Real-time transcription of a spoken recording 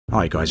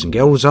Hi guys and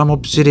girls, I'm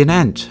Obsidian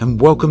Ant and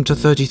welcome to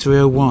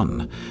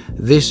 3301.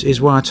 This is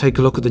where I take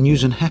a look at the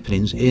news and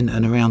happenings in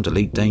and around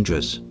Elite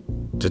Dangerous.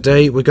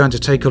 Today we're going to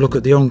take a look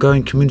at the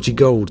ongoing community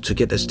goal to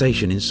get a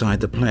station inside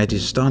the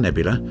Pleiades star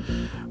nebula.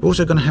 We're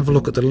also going to have a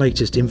look at the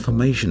latest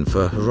information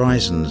for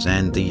Horizons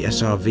and the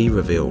SRV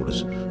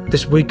reveals.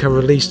 This week I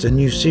released a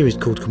new series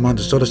called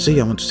Commander's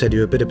Odyssey. I want to tell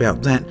you a bit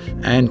about that,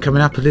 and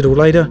coming up a little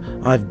later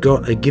I've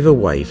got a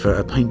giveaway for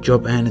a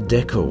Paintjob and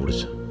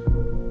Decals.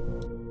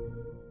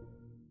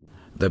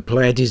 The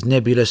Pleiades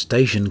Nebula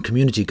Station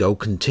community goal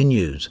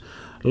continues.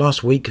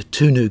 Last week,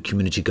 2 new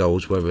community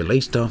goals were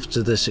released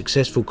after the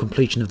successful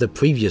completion of the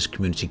previous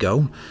community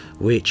goal,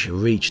 which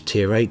reached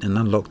Tier 8 and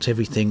unlocked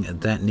everything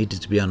that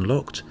needed to be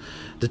unlocked.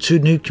 The 2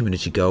 new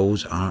community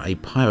goals are a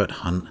pirate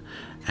hunt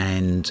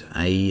and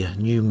a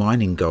new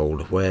mining goal,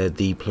 where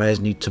the players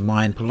need to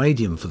mine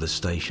palladium for the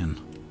station.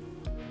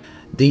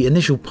 The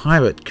initial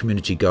pirate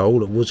community goal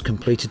was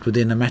completed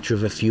within a matter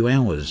of a few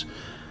hours.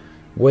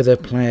 Whether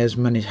players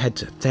had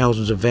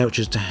thousands of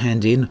vouchers to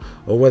hand in,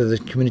 or whether the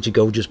community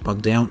goal just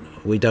bugged out,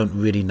 we don't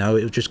really know.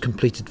 It was just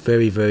completed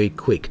very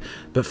quick.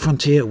 But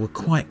Frontier were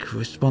quite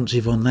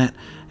responsive on that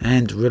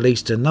and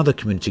released another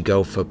community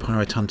goal for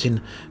pirate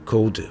hunting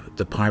called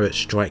the Pirate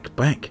Strike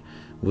Back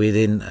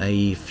within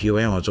a few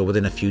hours or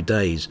within a few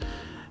days.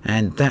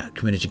 And that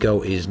community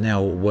goal is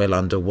now well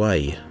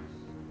underway.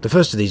 The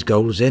first of these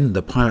goals then,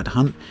 the pirate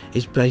hunt,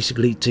 is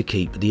basically to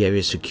keep the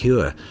area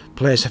secure.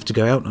 Players have to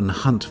go out and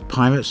hunt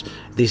pirates.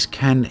 This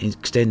can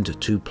extend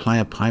to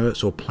player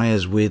pirates or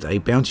players with a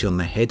bounty on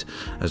their head,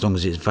 as long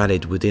as it's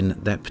valid within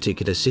that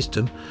particular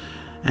system.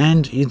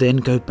 And you then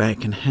go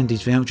back and hand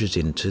these vouchers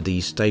in to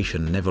the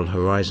station Neville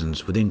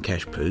Horizons within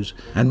Cash Poos,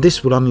 and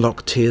this will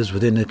unlock tiers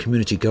within the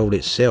community goal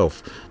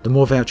itself. The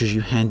more vouchers you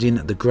hand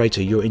in, the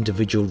greater your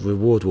individual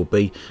reward will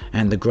be,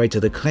 and the greater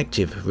the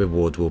collective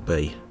reward will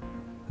be.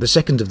 The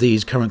second of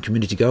these current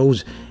community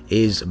goals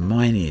is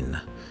mining.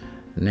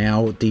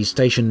 Now, the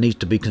station needs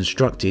to be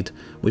constructed.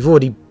 We've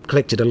already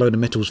collected a load of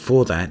metals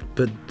for that,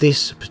 but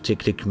this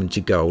particular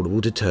community goal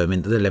will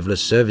determine the level of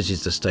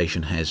services the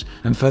station has,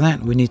 and for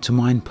that we need to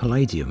mine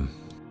palladium.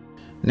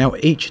 Now,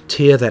 each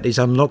tier that is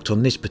unlocked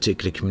on this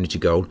particular community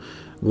goal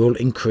will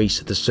increase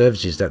the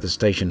services that the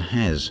station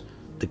has.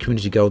 The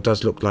community goal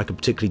does look like a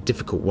particularly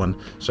difficult one,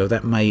 so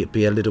that may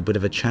be a little bit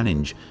of a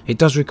challenge. It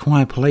does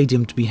require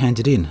palladium to be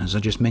handed in, as I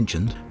just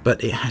mentioned,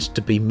 but it has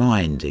to be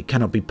mined. It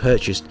cannot be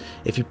purchased.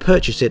 If you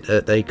purchase it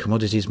at a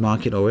commodities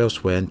market or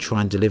elsewhere and try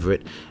and deliver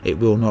it, it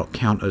will not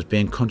count as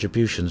being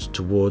contributions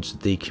towards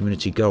the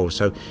community goal,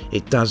 so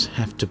it does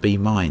have to be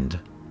mined.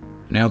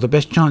 Now, the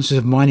best chances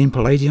of mining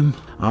palladium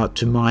are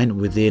to mine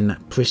within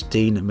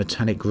pristine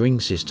metallic ring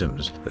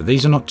systems.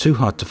 These are not too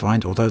hard to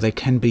find, although they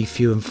can be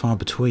few and far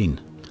between.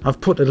 I've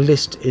put a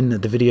list in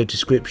the video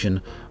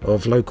description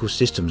of local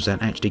systems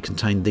that actually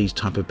contain these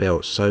type of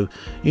belts, so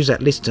use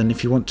that list, and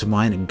if you want to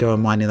mine and go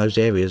and mine in those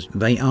areas,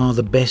 they are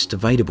the best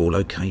available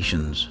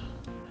locations.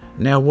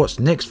 Now, what's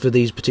next for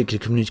these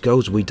particular community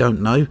goals we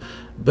don't know,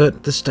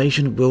 but the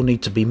station will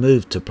need to be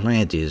moved to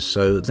Pleiades,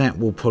 so that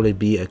will probably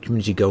be a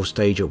community goal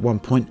stage at one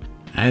point,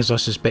 as I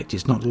suspect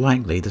it's not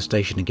likely the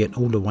station to get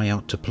all the way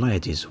out to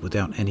Pleiades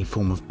without any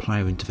form of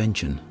player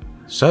intervention.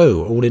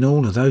 So, all in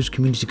all, those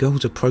community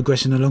goals are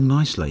progressing along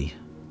nicely.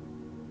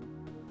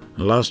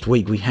 Last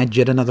week we had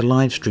yet another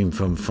live stream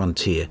from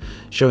Frontier,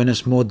 showing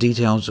us more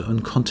details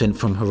and content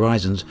from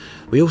Horizons.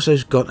 We also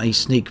got a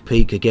sneak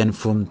peek again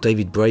from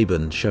David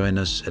Braben, showing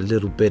us a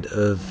little bit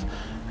of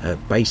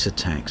base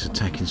attacks,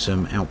 attacking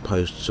some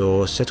outposts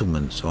or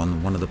settlements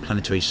on one of the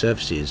planetary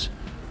surfaces.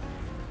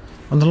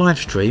 On the live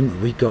stream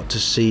we got to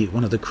see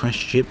one of the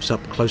crashed ships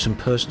up close and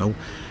personal,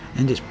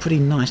 and it's pretty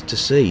nice to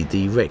see.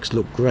 The wrecks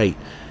look great.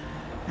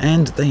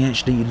 And they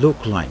actually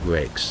look like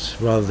wrecks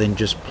rather than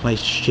just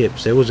placed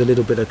ships. There was a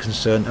little bit of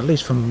concern, at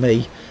least from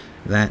me,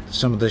 that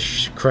some of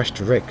the crashed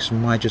wrecks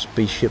might just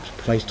be ships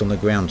placed on the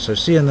ground. So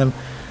seeing them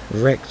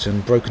wrecked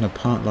and broken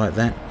apart like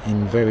that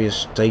in various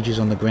stages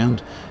on the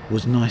ground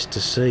was nice to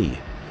see.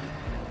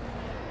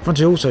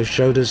 Frontier also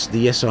showed us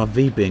the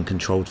SRV being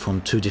controlled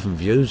from 2 different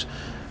views.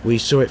 We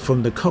saw it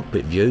from the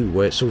cockpit view,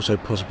 where it's also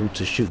possible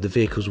to shoot the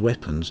vehicle's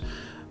weapons,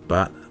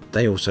 but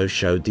they also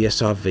showed the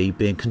SRV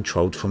being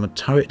controlled from a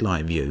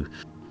turret-like view.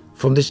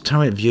 From this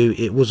turret view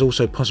it was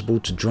also possible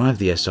to drive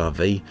the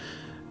SRV,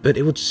 but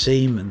it would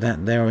seem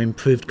that there are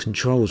improved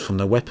controls from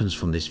the weapons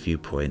from this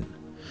viewpoint.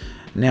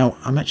 Now,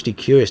 I'm actually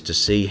curious to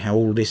see how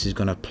all this is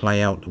going to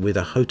play out with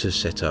a HOTAS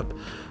setup.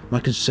 My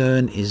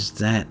concern is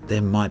that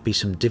there might be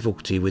some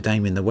difficulty with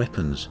aiming the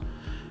weapons.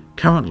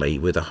 Currently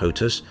with a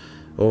HOTAS,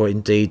 or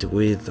indeed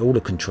with all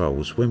the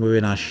controls, when we're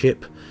in our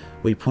ship,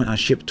 we point our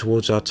ship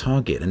towards our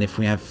target, and if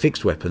we have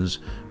fixed weapons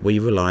we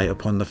rely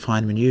upon the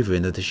fine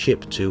manoeuvring of the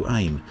ship to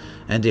aim,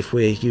 and if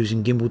we're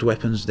using gimbaled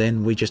weapons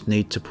then we just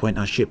need to point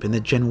our ship in the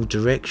general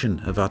direction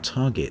of our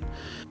target.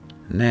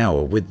 Now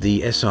with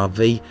the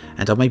SRV,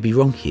 and I may be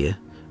wrong here,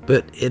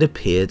 but it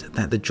appeared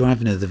that the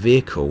driving of the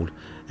vehicle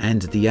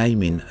and the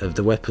aiming of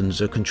the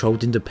weapons are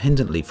controlled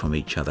independently from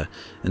each other,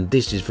 and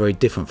this is very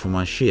different from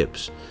our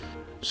ships.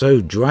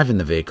 So driving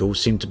the vehicle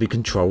seemed to be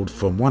controlled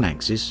from one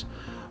axis,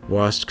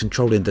 whilst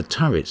controlling the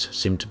turrets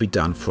seemed to be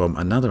done from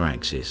another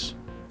axis.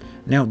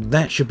 Now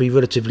that should be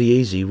relatively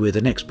easy with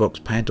an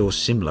Xbox pad or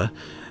similar,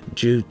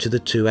 due to the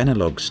two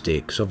analog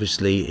sticks.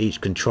 Obviously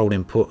each control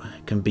input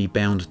can be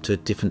bound to a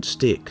different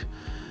stick.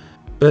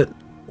 But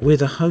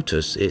with a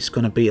HOTAS it's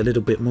going to be a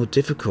little bit more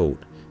difficult.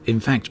 In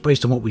fact,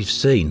 based on what we've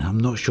seen, I'm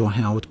not sure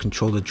how I would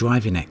control the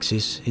driving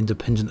axis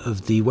independent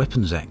of the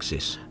weapons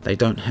axis. They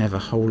don't have a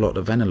whole lot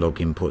of analog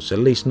inputs, at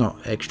least not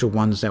extra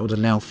ones that would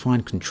allow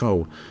fine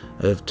control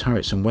of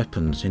turrets and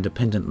weapons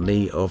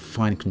independently of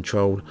fine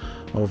control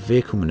of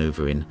vehicle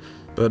manoeuvring.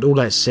 But all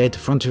that said,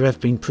 Frontier have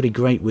been pretty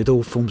great with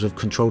all forms of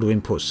controller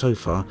input so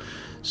far,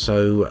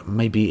 so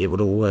maybe it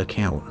would all work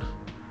out.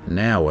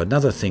 Now,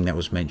 another thing that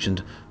was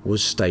mentioned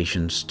was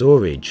station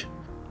storage.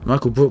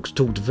 Michael Brooks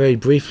talked very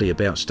briefly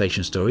about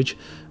station storage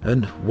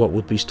and what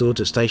would be stored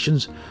at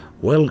stations.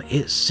 Well,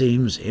 it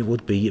seems it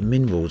would be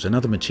minerals and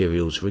other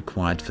materials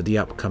required for the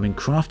upcoming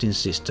crafting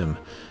system.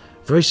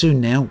 Very soon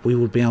now we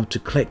will be able to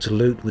collect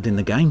loot within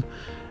the game,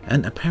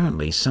 and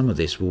apparently some of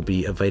this will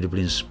be available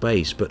in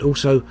space, but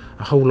also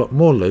a whole lot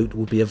more loot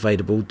will be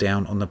available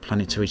down on the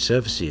planetary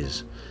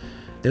surfaces.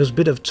 There was a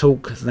bit of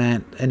talk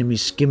that enemy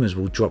skimmers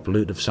will drop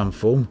loot of some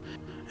form.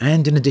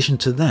 And in addition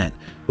to that,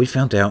 we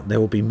found out there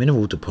will be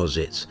mineral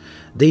deposits.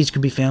 These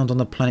can be found on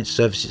the planet's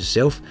surface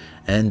itself,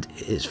 and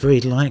it's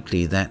very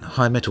likely that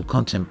high metal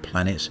content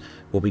planets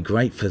will be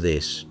great for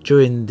this.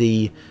 During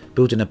the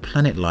Building a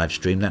Planet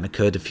livestream that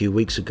occurred a few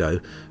weeks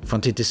ago,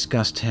 Frontier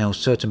discussed how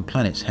certain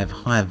planets have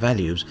higher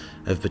values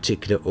of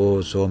particular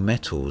ores or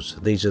metals.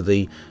 These are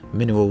the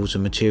minerals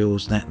and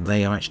materials that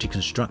they are actually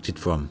constructed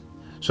from.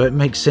 So it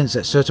makes sense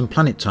that certain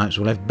planet types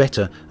will have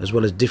better as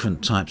well as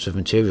different types of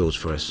materials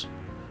for us.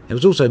 It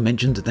was also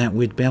mentioned that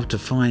we'd be able to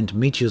find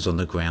meteors on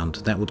the ground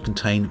that would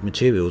contain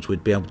materials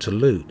we'd be able to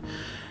loot.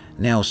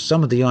 Now,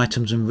 some of the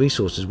items and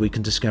resources we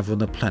can discover on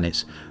the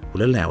planets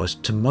will allow us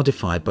to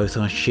modify both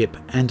our ship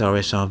and our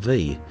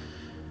SRV.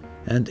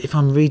 And if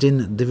I'm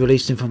reading the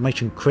released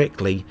information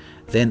correctly,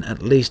 then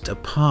at least a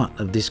part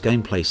of this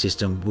gameplay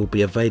system will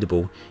be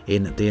available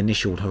in the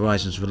initial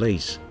Horizons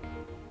release.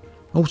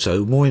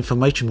 Also, more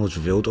information was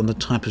revealed on the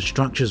type of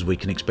structures we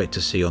can expect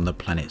to see on the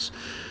planets.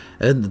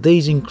 And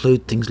these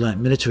include things like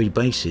military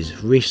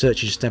bases,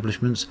 research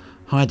establishments,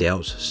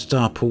 hideouts,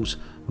 starports,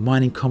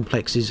 mining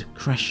complexes,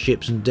 crashed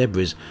ships and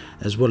debris,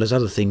 as well as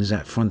other things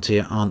that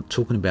Frontier aren't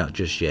talking about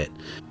just yet.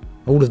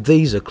 All of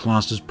these are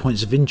classed as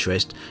points of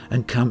interest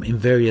and come in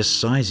various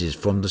sizes,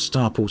 from the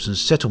starports and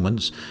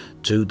settlements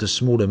to the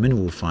smaller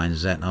mineral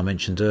finds that I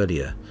mentioned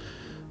earlier.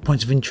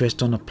 Points of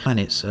interest on the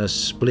planets are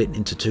split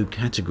into two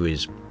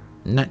categories: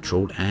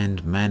 natural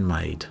and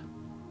man-made.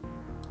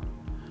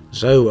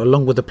 So,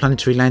 along with the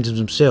planetary landings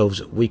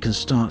themselves, we can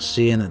start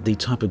seeing the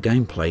type of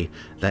gameplay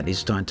that is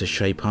starting to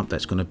shape up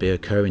that's going to be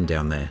occurring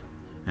down there.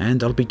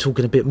 And I'll be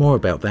talking a bit more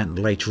about that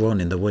later on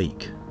in the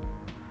week.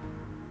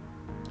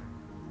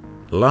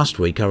 Last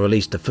week I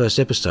released the first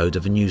episode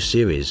of a new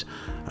series.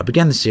 I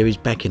began the series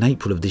back in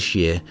April of this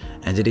year,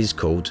 and it is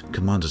called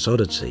Commander's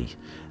Odyssey.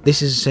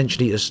 This is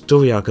essentially a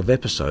story arc of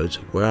episodes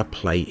where I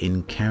play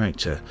in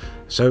character.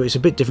 So it's a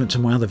bit different to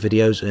my other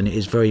videos, and it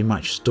is very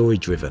much story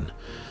driven.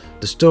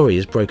 The story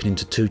is broken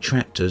into 2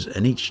 chapters,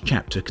 and each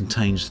chapter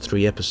contains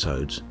 3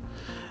 episodes.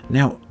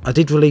 Now, I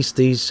did release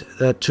 2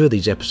 of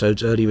these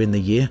episodes earlier in the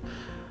year.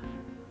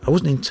 I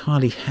wasn't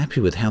entirely happy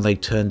with how they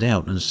turned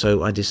out, and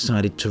so I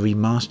decided to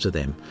remaster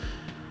them.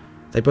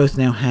 They both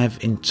now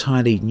have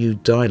entirely new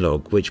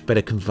dialogue, which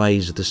better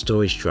conveys the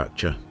story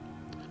structure.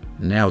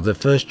 Now, the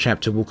first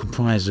chapter will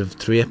comprise of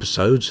 3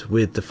 episodes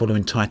with the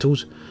following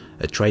titles: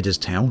 A Trader's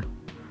Town,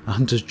 A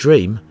Hunter's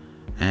Dream,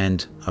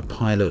 and A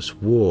Pilot's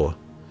War.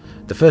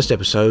 The first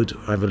episode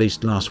I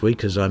released last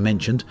week, as I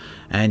mentioned,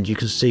 and you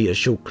can see a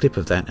short clip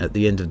of that at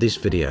the end of this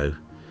video.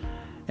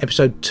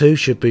 Episode 2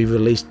 should be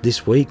released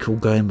this week, all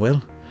going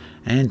well,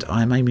 and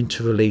I'm aiming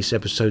to release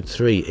episode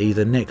 3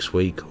 either next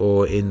week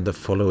or in the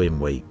following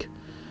week.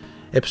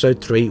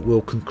 Episode 3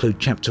 will conclude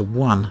chapter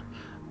 1,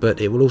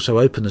 but it will also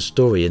open the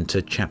story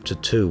into chapter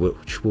 2,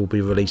 which will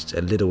be released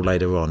a little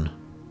later on.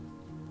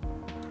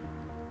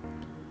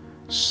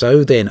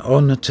 So then,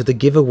 on to the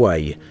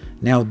giveaway.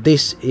 Now,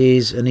 this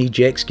is an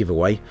EGX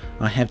giveaway.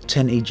 I have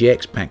 10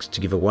 EGX packs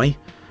to give away.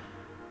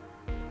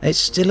 It's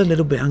still a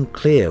little bit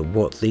unclear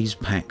what these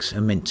packs are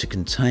meant to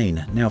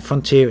contain. Now,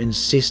 Frontier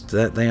insist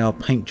that they are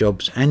paint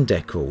jobs and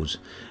decals,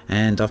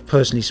 and I've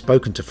personally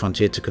spoken to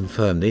Frontier to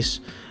confirm this.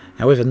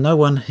 However, no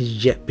one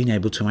has yet been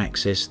able to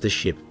access the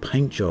ship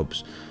paint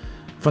jobs.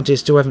 Frontier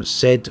still haven't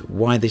said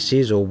why this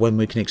is or when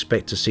we can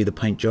expect to see the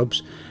paint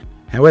jobs.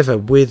 However,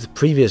 with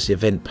previous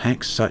event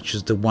packs, such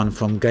as the one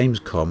from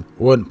Gamescom,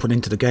 weren't put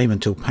into the game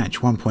until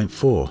patch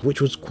 1.4,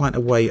 which was quite a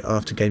way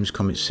after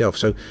Gamescom itself,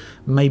 so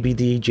maybe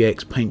the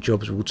EGX paint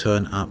jobs will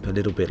turn up a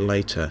little bit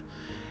later.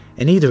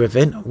 In either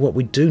event, what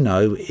we do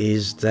know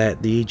is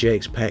that the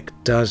EGX pack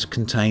does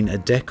contain a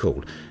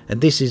decal,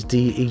 and this is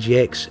the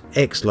EGX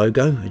X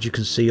logo, as you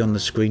can see on the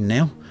screen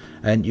now,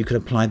 and you can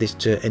apply this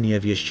to any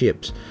of your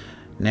ships.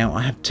 Now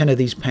I have 10 of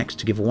these packs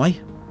to give away.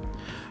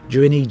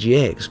 During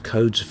EGX,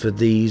 codes for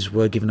these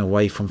were given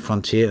away from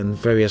Frontier and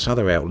various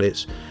other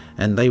outlets,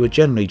 and they were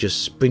generally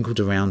just sprinkled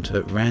around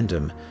at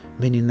random,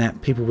 meaning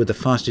that people with the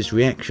fastest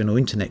reaction or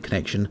internet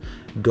connection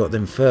got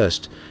them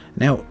first.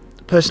 Now,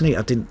 personally,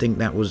 I didn't think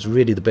that was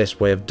really the best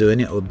way of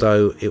doing it,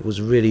 although it was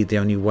really the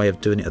only way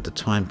of doing it at the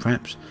time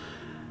perhaps.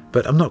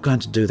 But I'm not going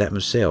to do that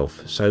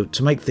myself, so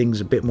to make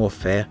things a bit more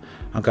fair,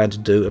 I'm going to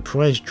do a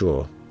prize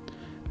draw.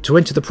 To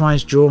enter the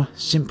prize draw,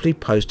 simply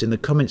post in the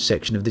comments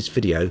section of this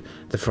video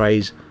the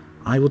phrase,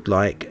 "I would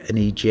like an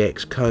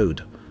EGX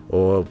code,"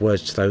 or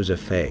words to those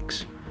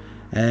effects,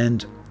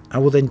 and I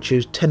will then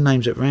choose 10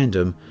 names at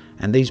random,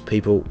 and these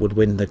people would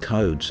win the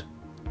codes.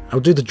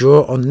 I'll do the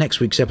draw on next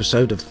week's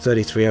episode of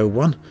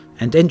 3301,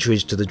 and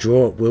entries to the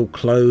draw will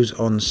close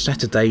on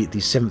Saturday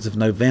the 7th of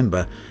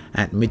November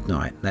at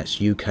midnight,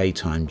 that's UK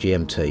time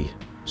GMT.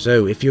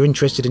 So if you're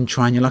interested in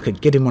trying your luck at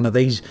getting one of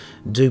these,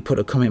 do put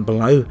a comment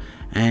below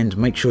and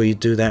make sure you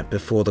do that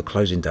before the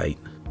closing date.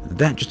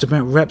 That just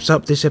about wraps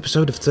up this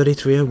episode of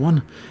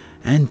 3301,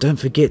 and don't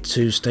forget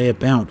to stay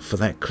about for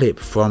that clip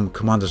from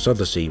Commander's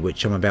Odyssey,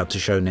 which I'm about to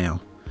show now.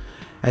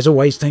 As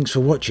always, thanks for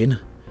watching,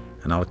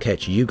 and I'll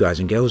catch you guys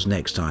and girls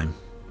next time.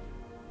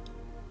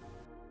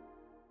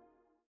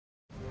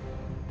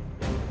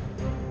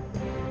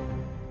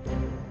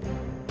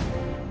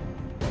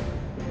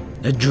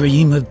 A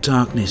dream of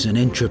darkness and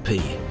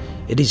entropy.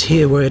 It is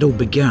here where it all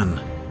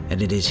began,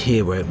 and it is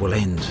here where it will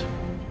end.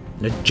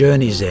 A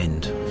journey's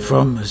end,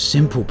 from a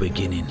simple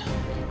beginning.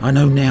 I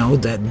know now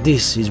that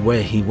this is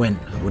where he went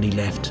when he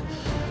left.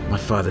 My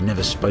father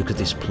never spoke of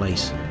this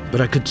place,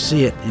 but I could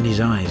see it in his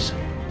eyes.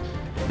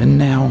 And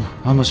now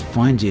I must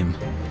find him,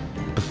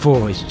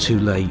 before it's too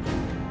late.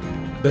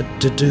 But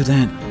to do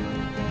that,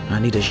 I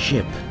need a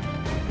ship,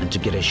 and to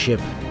get a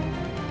ship,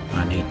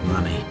 I need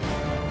money.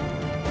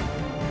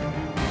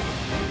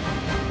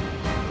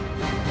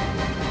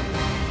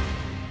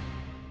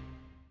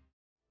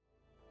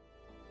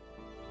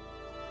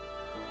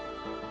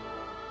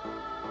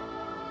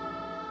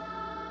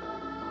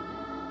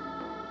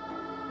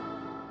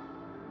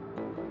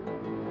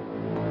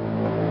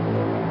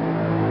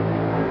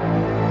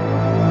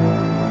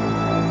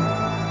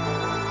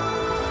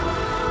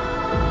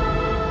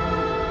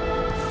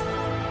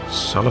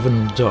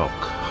 Sullivan Dock,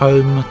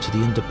 home to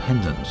the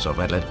independents of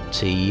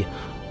LFT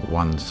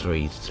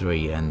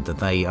 133, and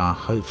they are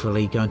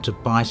hopefully going to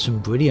buy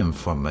some beryllium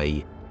from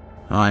me.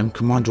 I'm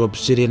Commander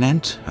Obsidian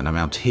Ant, and I'm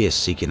out here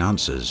seeking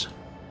answers.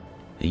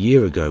 A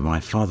year ago my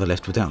father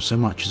left without so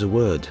much as a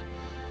word.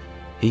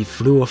 He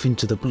flew off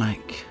into the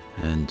black,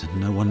 and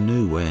no one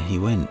knew where he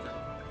went.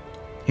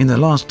 In the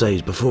last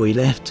days before he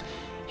left,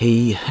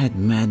 he had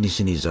madness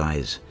in his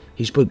eyes.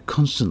 He spoke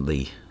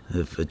constantly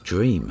of a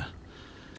dream.